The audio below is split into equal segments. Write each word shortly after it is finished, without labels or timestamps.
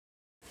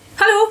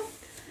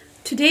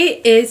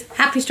Today is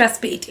Happy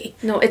Strathspey Day.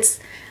 No, it's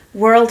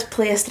World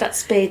Play a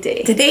Strathspey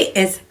Day. Today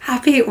is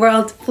Happy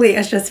World Play a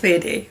Strathspey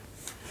Day.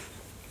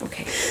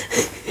 Okay.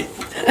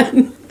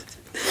 And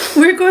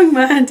we're going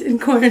mad in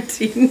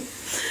quarantine.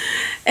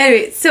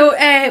 Anyway, so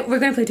we're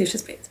going to play two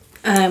Strathspeys.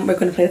 We're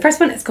going to play the first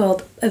one. It's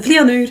called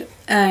Bhliadhn.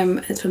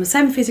 It's from the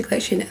Simon Fraser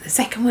collection. The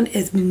second one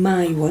is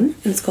my one,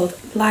 and it's called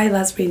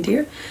Laila's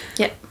Reindeer.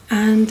 Yep.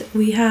 And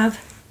we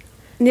have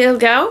Neil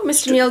Gow,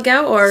 Mr. Neil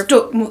Gow, or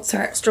Stroke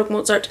Mozart. Stroke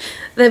Mozart.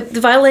 The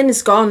violin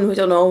is gone. We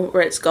don't know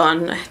where it's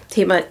gone.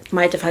 He might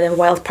have had a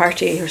wild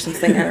party or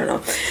something. I don't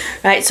know.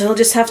 Right, so we'll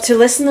just have to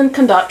listen and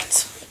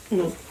conduct.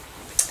 No.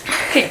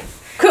 Okay,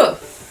 cool.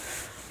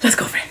 Let's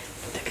go for it.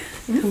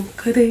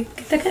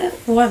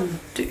 1,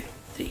 2,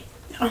 3,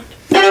 on.